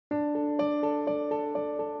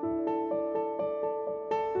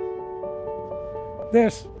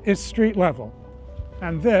This is street level,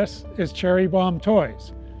 and this is Cherry Bomb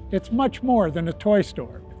Toys. It's much more than a toy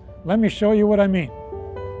store. Let me show you what I mean.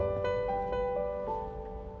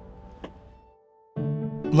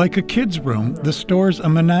 Like a kid's room, the store's a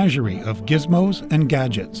menagerie of gizmos and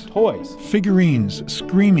gadgets. Toys. Figurines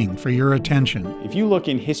screaming for your attention. If you look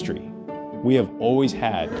in history, we have always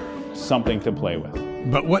had something to play with.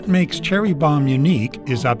 But what makes Cherry Bomb unique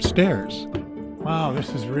is upstairs. Wow, this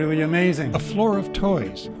is really amazing. A floor of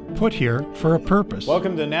toys, put here for a purpose.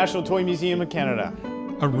 Welcome to the National Toy Museum of Canada.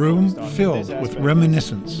 A room filled with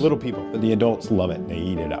reminiscence. Little people. The adults love it. They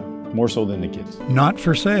eat it up. More so than the kids. Not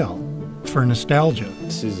for sale. For nostalgia.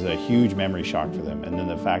 This is a huge memory shock for them, and then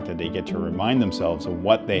the fact that they get to remind themselves of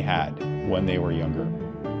what they had when they were younger.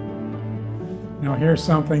 Now here's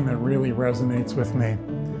something that really resonates with me.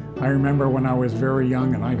 I remember when I was very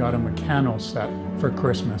young and I got a Meccano set for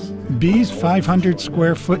Christmas. Bee's 500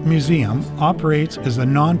 square foot museum operates as a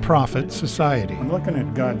non-profit society. I'm looking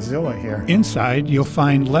at Godzilla here. Inside you'll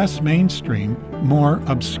find less mainstream, more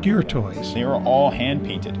obscure toys. They are all hand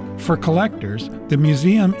painted. For collectors, the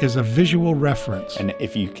museum is a visual reference. And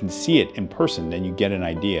if you can see it in person, then you get an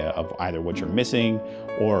idea of either what you're missing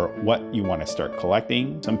or what you want to start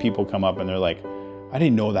collecting. Some people come up and they're like, I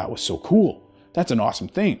didn't know that was so cool. That's an awesome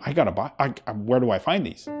thing. I gotta buy, where do I find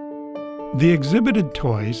these? The exhibited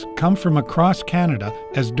toys come from across Canada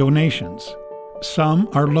as donations. Some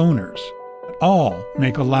are loaners. All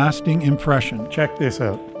make a lasting impression. Check this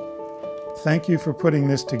out. Thank you for putting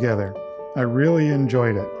this together. I really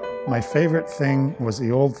enjoyed it. My favorite thing was the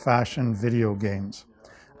old-fashioned video games.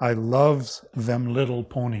 I loves them little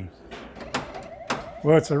ponies.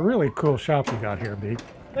 Well, it's a really cool shop you got here, Bee.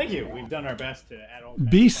 Thank you. We've done our best to add all.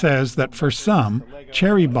 Bee says that for some,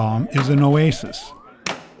 Cherry Bomb is an oasis.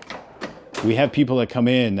 We have people that come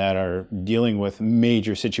in that are dealing with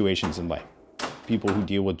major situations in life. People who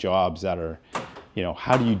deal with jobs that are, you know,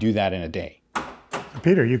 how do you do that in a day?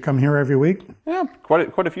 Peter, you come here every week? Yeah,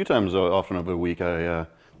 quite a few times often over a week. The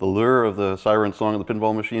lure of the siren song of the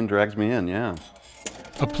pinball machine drags me in, yeah.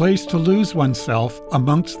 A place to lose oneself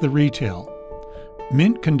amongst the retail.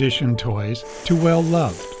 Mint condition toys to well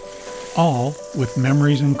loved, all with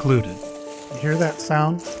memories included. You hear that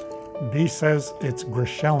sound? Bee says it's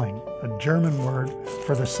Grischelling, a German word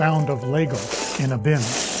for the sound of Lego in a bin.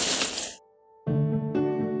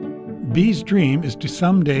 Bee's dream is to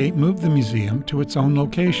someday move the museum to its own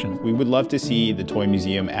location. We would love to see the Toy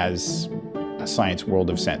Museum as a science world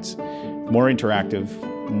of sense. More interactive,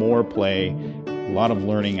 more play, a lot of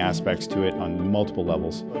learning aspects to it on multiple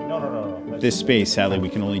levels. This space, sadly, we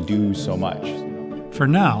can only do so much. For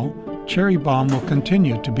now, Cherry Bomb will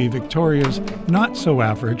continue to be Victoria's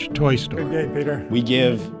not-so-average toy store. Good day, Peter. We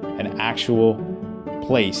give an actual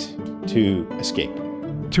place to escape.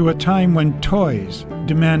 To a time when toys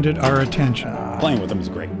demanded our attention. Playing with them is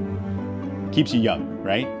great. Keeps you young,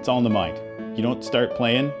 right? It's all in the mind. You don't start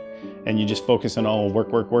playing and you just focus on all work,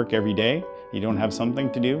 work, work every day. You don't have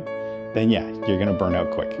something to do, then yeah, you're gonna burn out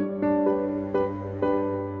quick.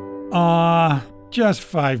 Just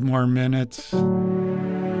 5 more minutes.